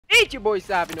It's your boy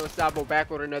Sabi No Sabo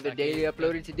back with another daily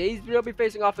upload. In today's video, I'll be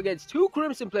facing off against two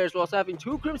Crimson players, whilst having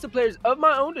two Crimson players of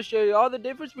my own to show you all the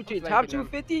difference between top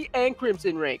 250 and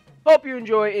Crimson rank. Hope you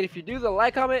enjoy, and if you do, the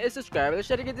like, comment, and subscribe. Let's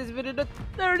try to get this video to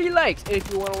 30 likes. And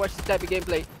if you want to watch this type of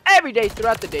gameplay every day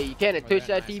throughout the day, you can at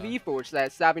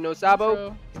twitch.tv/Sabi No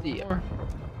Sabo. See ya.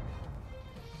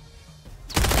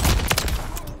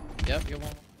 Yep, you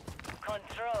won't.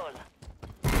 Control.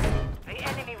 The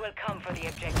enemy will come for the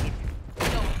objective.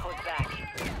 Don't hold back.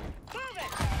 Move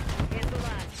it! Here's the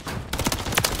last.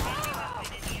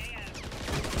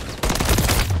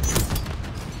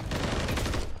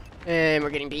 And we're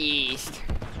getting beast.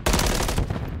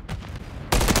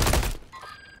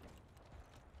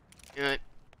 Alright.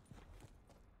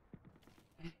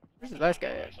 Where's the last guy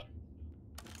at?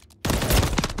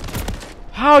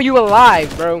 How are you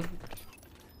alive, bro? 1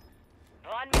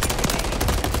 minute remaining.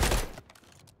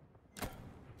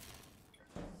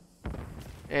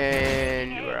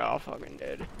 And we're all fucking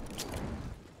dead.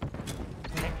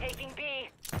 They're taking B.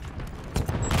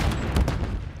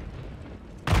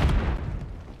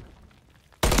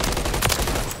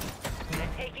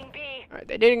 They're taking B. Alright,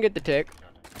 they didn't get the tick.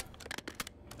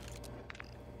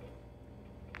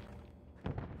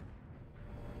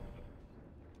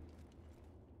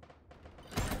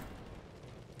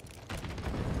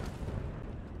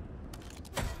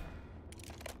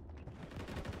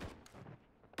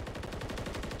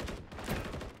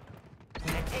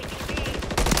 They're taking B.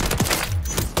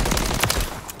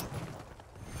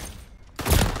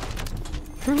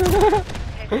 10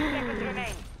 seconds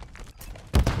remain.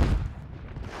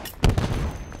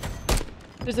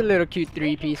 Just a little cute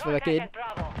three-piece for the Taking kid.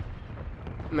 contact at Bravo.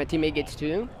 My teammate gets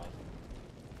two.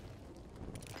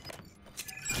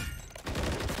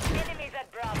 Enemies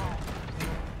at Bravo.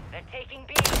 They're taking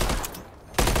B.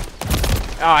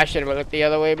 Oh, I should have looked the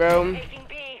other way, bro. Taking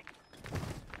B.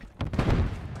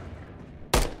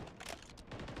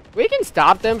 We can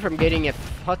stop them from getting a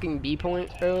fucking B point,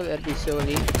 bro. That'd be so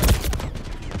elite.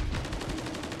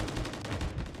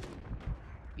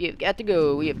 We have got to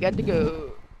go. We have got to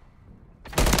go.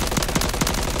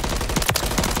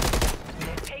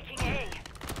 They're taking A.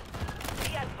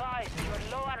 Be advised, your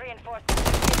lower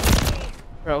reinforcements.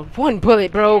 Bro, one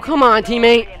bullet, bro. Come on,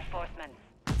 teammate.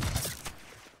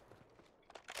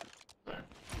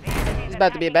 It's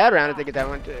about to be a bad round if they get that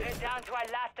one too. We're down to our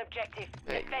last objective.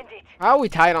 Hey. Defend it. How are we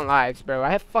tied on lives, bro?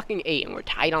 I have fucking 8 and we're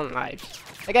tied on lives.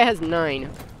 That guy has 9.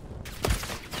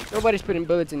 Nobody's putting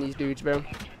bullets in these dudes, bro.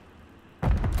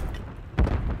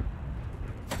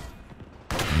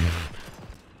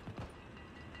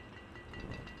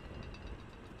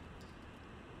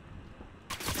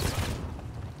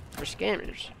 We're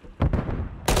scammers.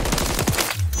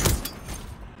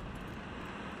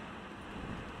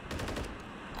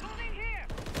 Moving here.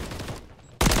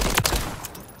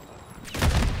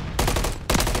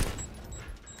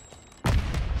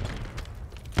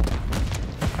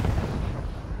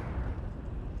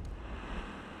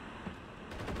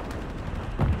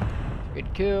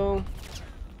 Good kill.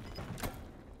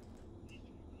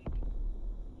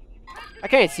 I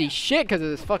can't see shit because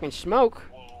of this fucking smoke.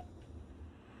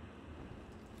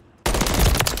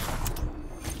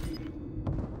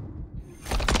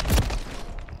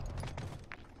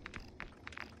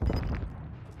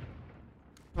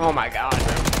 Oh my god, bro.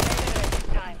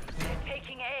 Time. They're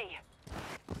taking A.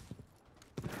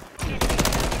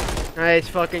 Nice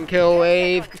fucking kill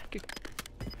wave.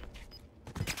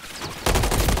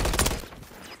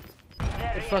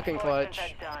 Their fucking reinforcements clutch. are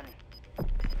done.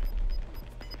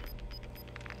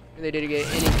 They didn't get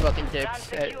any fucking Done tips.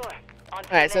 secure. On to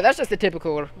Alright, the so that's just the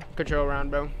typical control round,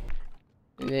 bro.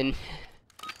 And then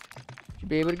should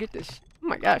be able to get this. Oh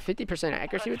my god, 50%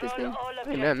 accuracy with this thing? Control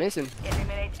all I'm not missing.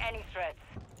 Eliminate any threats.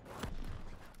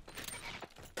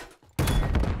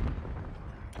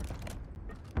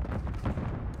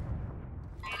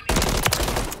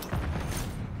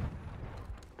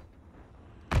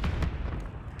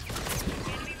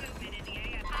 Enemy movement in the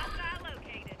AF. Hostile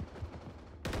located.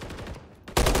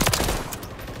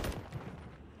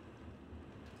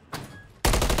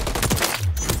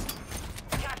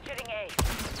 Capturing A.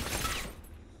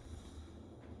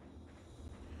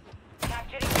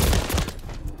 Capturing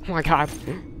Oh my god.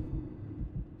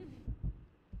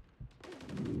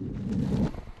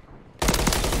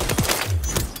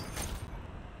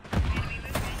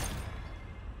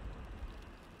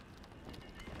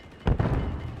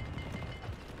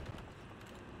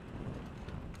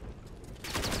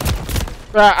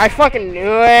 Bruh, I fucking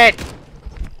knew it!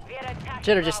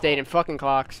 Should have just stayed in fucking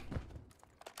clocks.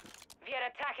 We are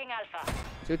attacking Alpha.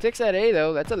 2 ticks at A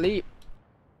though, that's a leap.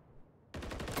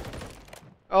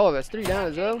 Oh, that's 3 down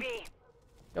as well. B.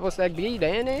 Double stack B,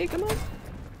 Dan, hey, come on.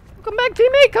 Come back,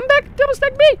 teammate, come back, double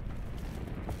stack B.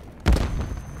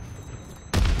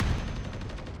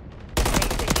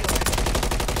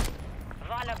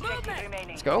 One objective remaining.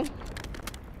 Let's go.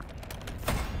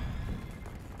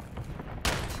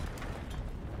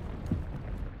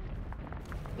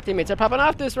 Teammates are popping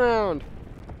off this round.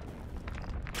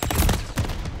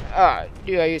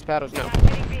 Do I use paddles? No.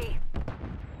 Capturing B.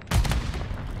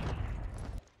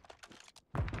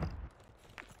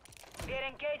 We're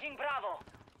engaging Bravo.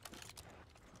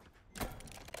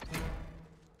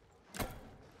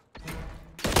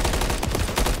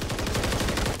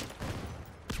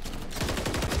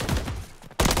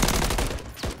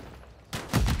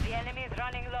 The enemy is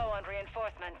running low on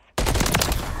reinforcements.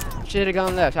 Should have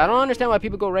gone left. I don't understand why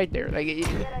people go right there. Like, We're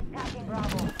attacking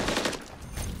Bravo.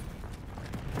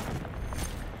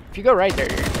 if you go right there,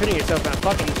 you're putting yourself in a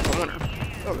fucking corner.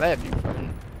 Go left, you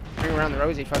fucking bring around the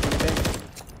rosy fucking thing.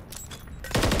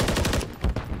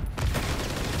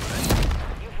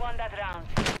 You've won that round.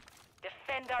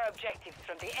 Defend our objectives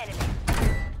from the enemy.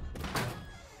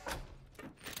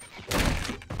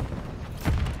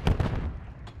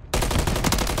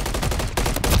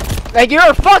 Like, you're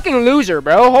a fucking loser,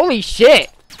 bro. Holy shit.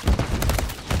 The enemy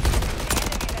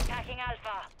is attacking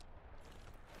Alpha.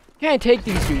 Can't take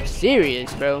these dudes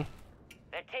serious, bro.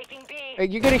 They're taking B.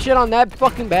 Like, you're getting shit on that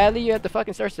fucking badly, you have to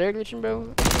fucking start stair glitching,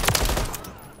 bro.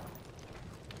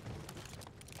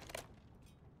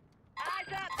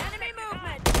 Eyes up! Enemy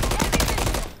movement!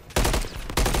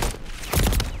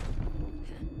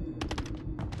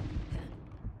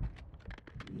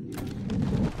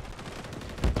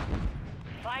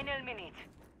 Final minute.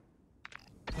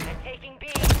 They're taking B.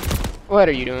 What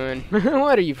are you doing?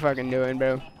 What are you fucking doing,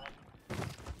 bro?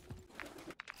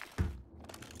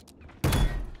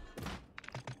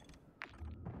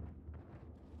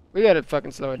 We gotta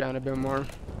fucking slow it down a bit more.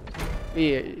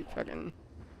 We fucking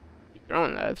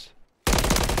throwing lefts.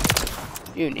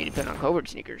 You need to put on covert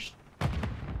sneakers.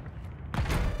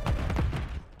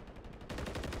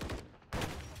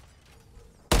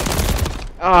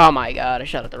 Oh my god, I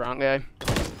shot at the wrong guy. We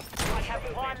have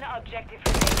one objective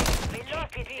remaining. We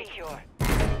lost it secure.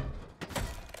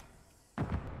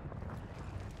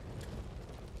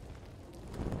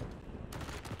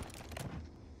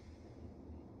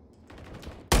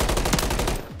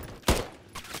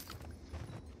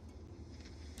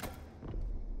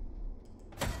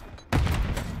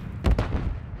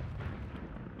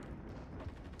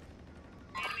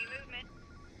 Enemy movement.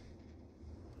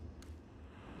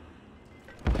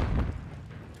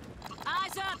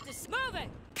 Eyes up, this moving.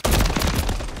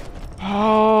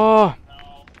 Oh,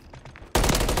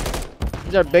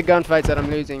 these are big gunfights that I'm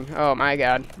losing. Oh my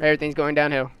god, everything's going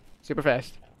downhill super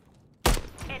fast.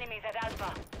 Enemies at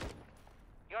Alpha.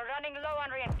 You're running low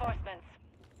on reinforcements.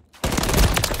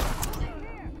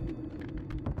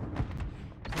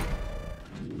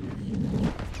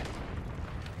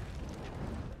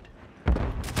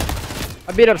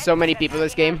 I beat up so many people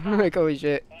this game. Like, holy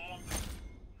shit.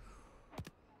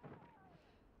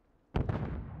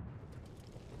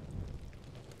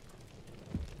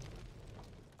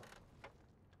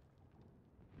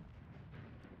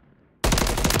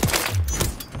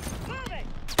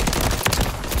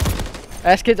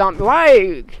 Ass kids on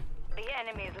like. The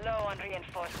enemy is low on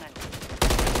reinforcements.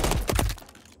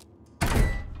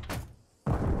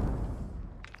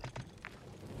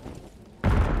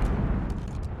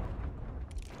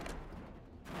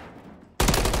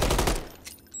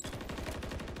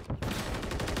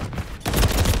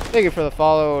 Thank you for the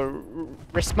follow,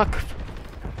 Rismuck.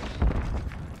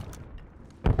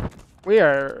 We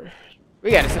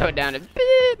gotta slow it down a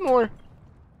bit more.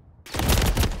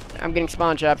 I'm getting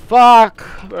spawn trapped.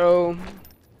 Fuck, bro.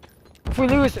 If we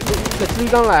lose, let's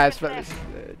lose on last. But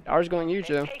ours going huge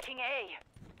They're though. taking A.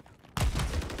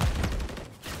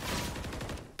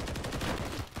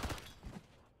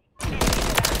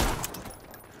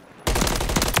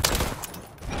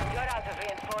 You're out of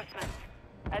reinforcements.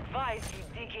 Advise you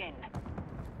dig in.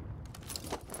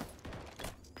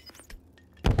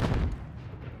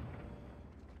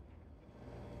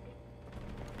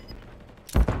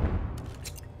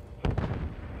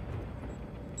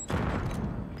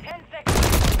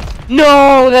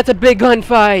 No, that's a big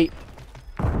gunfight.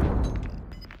 The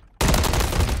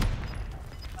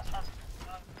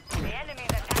enemy is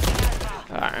attacking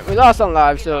Alpha. Alright, we lost on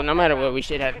live, so no matter what, we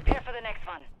should have Prepare for the next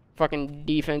one. fucking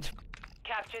defense.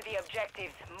 Capture the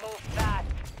objectives. Move fast.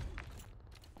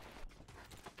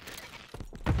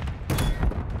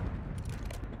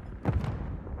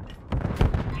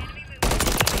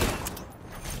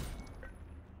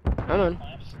 Come on.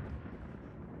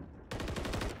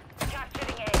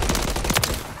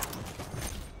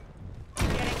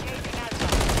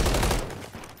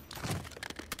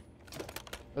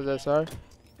 How's that, sorry?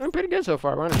 I'm pretty good so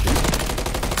far, why not shoot?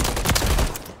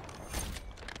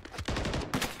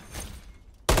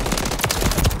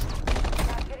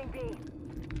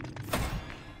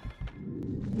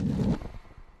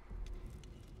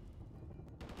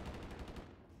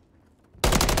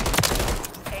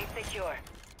 Secure.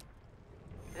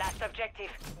 Last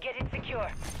objective. Get it secure.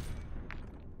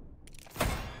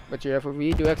 What's your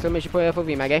FOV? Do exclamation point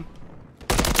FOV, my game.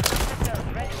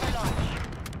 Ready for launch.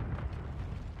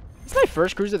 It's my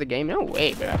first cruise of the game. No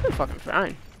way, but I've been fucking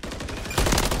fine.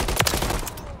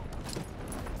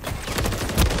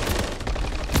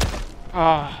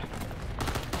 Ah.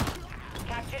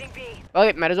 Capturing B.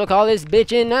 Okay, might as well call this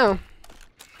bitch in now.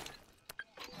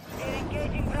 We're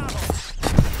engaging Bravo.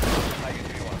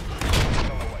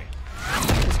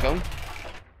 Let's go.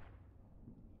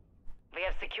 We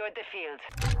have secured the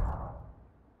field.